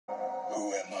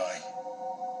Who am I?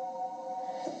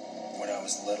 When I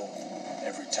was little,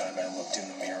 every time I looked in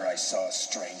the mirror, I saw a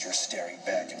stranger staring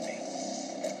back at me.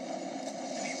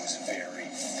 And he was very,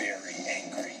 very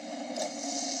angry.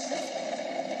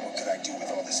 What could I do with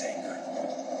all this anger?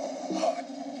 Hot,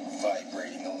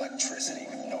 vibrating electricity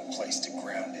with no place to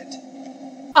ground it.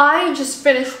 I just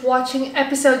finished watching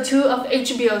episode 2 of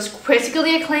HBO's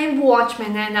critically acclaimed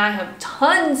Watchmen, and I have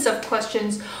tons of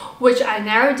questions which I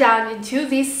narrowed down into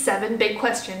these 7 big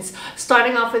questions.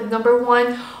 Starting off with number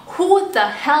 1, who the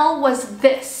hell was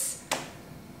this?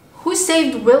 Who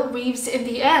saved Will Reeves in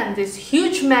the end? This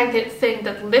huge magnet thing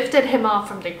that lifted him off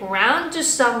from the ground to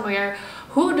somewhere.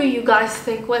 Who do you guys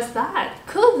think was that?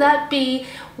 Could that be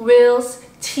Will's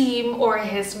team or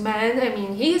his men? I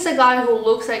mean, he's a guy who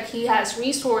looks like he has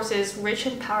resources, rich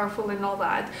and powerful and all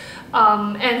that,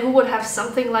 and who would have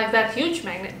something like that huge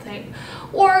magnet thing.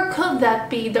 Or could that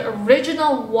be the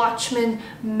original Watchmen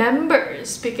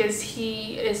members, because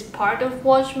he is part of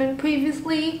Watchmen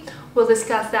previously? We'll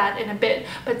discuss that in a bit,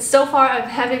 but so far I'm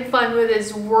having fun with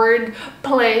his word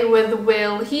play with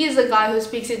Will. He is a guy who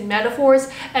speaks in metaphors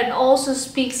and also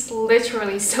speaks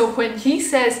literally. So when he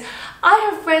says, "I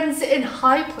have friends in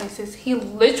high places," he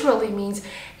literally means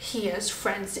he has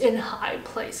friends in high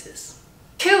places.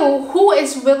 2. Who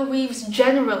is Will Reeves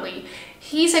generally?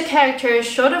 He's a character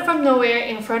showed up from nowhere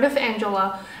in front of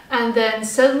Angela, and then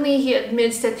suddenly he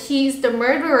admits that he's the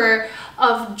murderer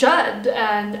of JUDD,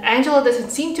 and Angela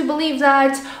doesn't seem to believe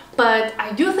that, but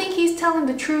I do think he's telling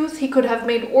the truth. He could have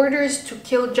made orders to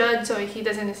kill JUDD, so he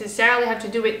doesn't necessarily have to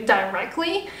do it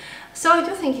directly. So I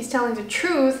do think he's telling the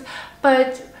truth,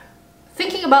 but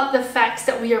thinking about the facts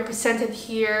that we are presented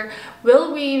here,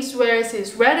 Will Reeves wears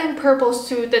his red and purple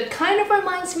suit that kind of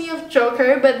reminds me of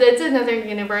Joker, but that's another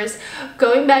universe.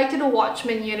 Going back to the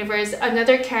Watchmen universe,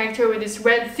 another character with this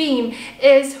red theme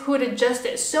is Hooded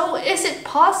Justice. So is it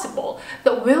possible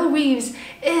that Will Reeves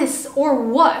is or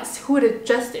was Hooded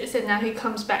Justice and now he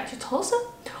comes back to Tulsa?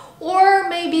 Or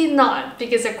maybe not,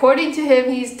 because according to him,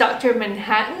 he's Dr.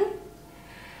 Manhattan.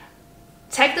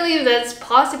 Technically, that's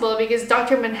possible because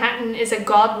Dr. Manhattan is a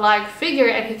godlike figure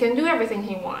and he can do everything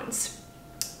he wants.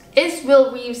 Is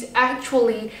Will Reeves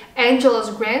actually Angela's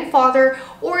grandfather,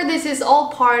 or this is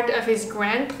all part of his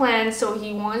grand plan, so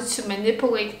he wants to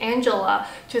manipulate Angela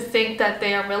to think that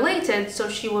they are related so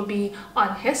she will be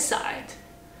on his side?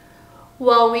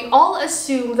 Well, we all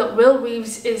assume that Will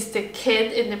Reeves is the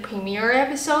kid in the premiere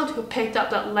episode who picked up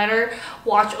that letter,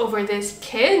 watch over this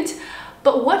kid.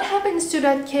 But what happens to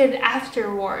that kid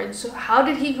afterwards? How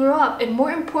did he grow up? And more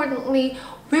importantly,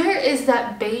 where is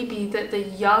that baby that the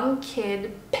young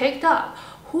kid picked up?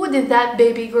 Who did that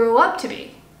baby grow up to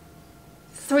be?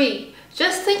 3.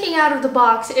 Just thinking out of the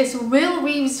box, is Will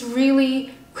Reeves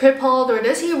really crippled, or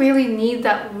does he really need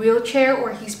that wheelchair,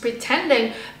 or he's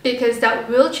pretending because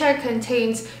that wheelchair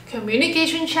contains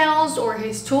communication channels or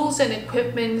his tools and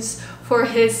equipments for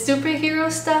his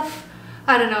superhero stuff?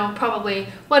 I don't know, probably.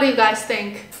 What do you guys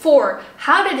think? 4.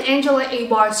 How did Angela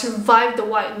Aybar survive the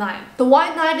White Night? The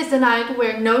White Night is the night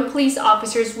where known police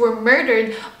officers were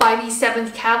murdered by the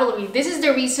 7th Cavalry. This is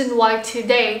the reason why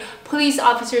today police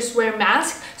officers wear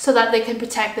masks so that they can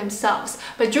protect themselves.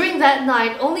 But during that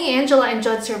night, only Angela and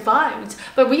JUDD survived.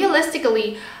 But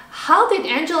realistically, how did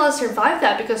Angela survive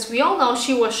that? Because we all know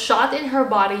she was shot in her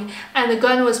body and the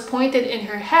gun was pointed in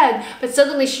her head, but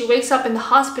suddenly she wakes up in the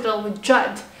hospital with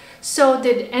JUDD. So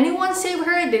did anyone save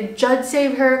her? Did JUDD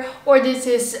save her? Or this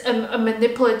is a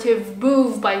manipulative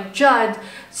move by JUDD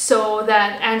so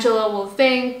that Angela will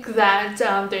think that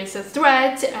there's a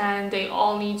threat and they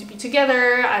all need to be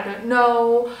together? I don't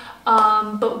know.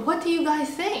 But what do you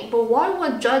guys think? But why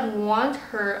would JUDD want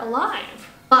her alive?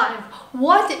 5.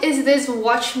 What is this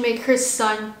watchmaker's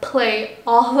son play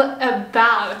all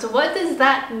about? What does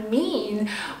that mean?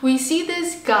 We see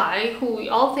this guy who we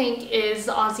all think is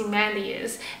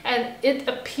Ozymandias, and it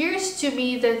appears to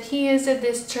be that he is a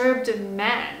disturbed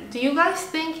man. Do you guys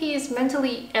think he is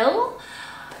mentally ill?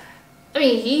 I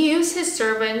mean, he used his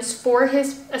servants for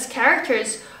as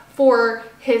characters for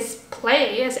his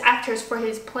play, as actors for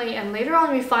his play, and later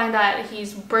on we find that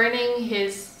he's burning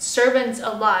his servants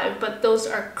alive, but those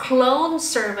are clone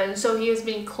servants, so he has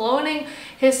been cloning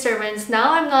his servants.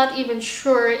 Now I'm not even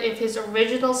sure if his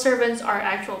original servants are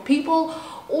actual people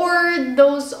or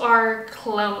those are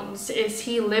clones. Is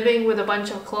he living with a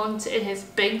bunch of clones in his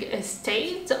big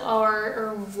estate,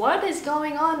 or what is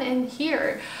going on in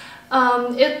here?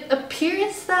 It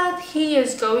appears that he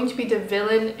is going to be the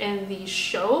villain in the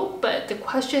show, but the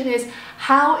question is,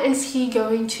 how is he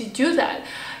going to do that?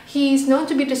 He's known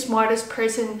to be the smartest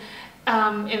person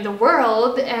in the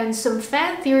world, and some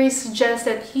fan theories suggest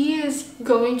that he is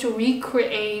going to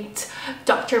recreate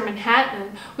Dr.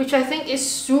 Manhattan, which I think is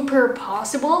super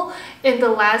possible. In the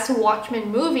last Watchmen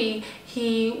movie,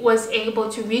 he was able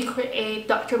to recreate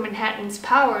Dr. Manhattan's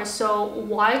power, so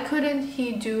why couldn't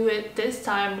he do it this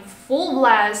time? Full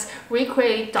blast,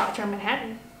 recreate Dr.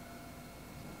 Manhattan.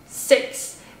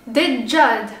 6. Did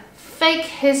Judd fake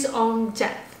his own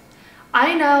death?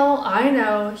 I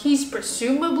know, he's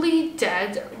presumably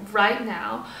dead right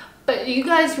now, but you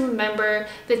guys remember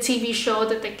the TV show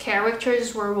that the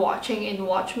characters were watching in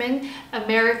Watchmen,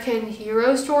 American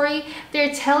Hero Story?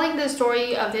 They're telling the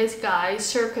story of this guy,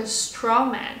 Circus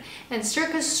Strongman, and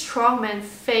Circus Strongman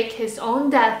faked his own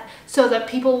death so that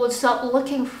people would stop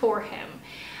looking for him.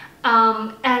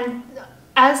 And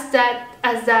as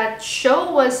that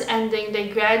show was ending, they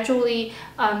gradually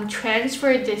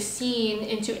transferred the scene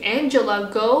into Angela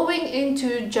going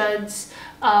into Judd's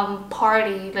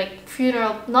party, like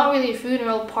funeral, not really a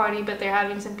funeral party, but they're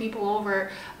having some people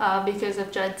over because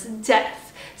of Judd's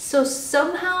death. So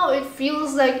somehow it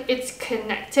feels like it's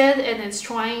connected and it's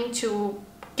trying to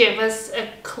give us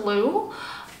a clue.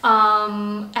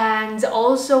 And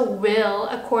also Will,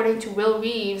 according to Will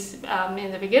Reeves,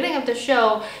 in the beginning of the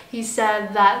show, he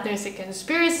said that there's a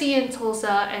conspiracy in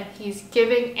Tulsa and he's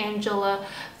giving Angela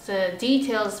the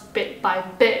details bit by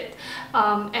bit.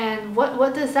 And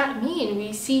what does that mean?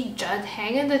 We see Judd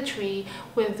hang in the tree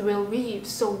with Will Reeves.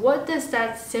 So what does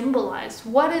that symbolize?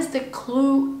 What is the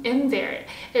clue in there?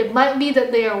 It might be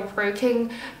that they are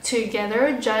working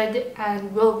together, Judd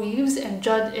and Will Reeves, and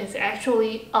Judd is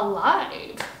actually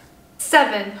alive.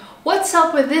 7. What's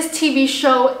up with this TV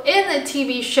show in the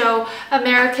TV show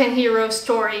American Hero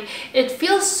Story? It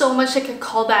feels so much like a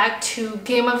callback to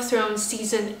Game of Thrones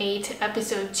Season 8,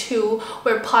 Episode 2,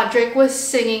 where Podrick was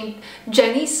singing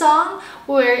Jenny's song,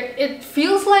 where it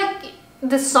feels like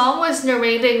the song was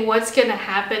narrating what's gonna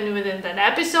happen within that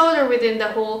episode or within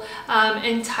the whole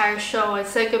entire show.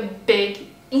 It's like a big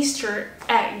Easter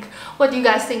egg. What do you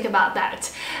guys think about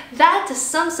that? That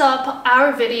sums up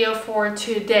our video for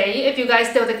today. If you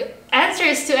guys know the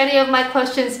answers to any of my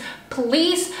questions,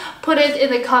 please put it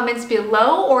in the comments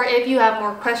below, or if you have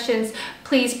more questions,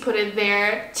 please put it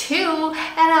there too,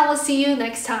 and I will see you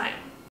next time.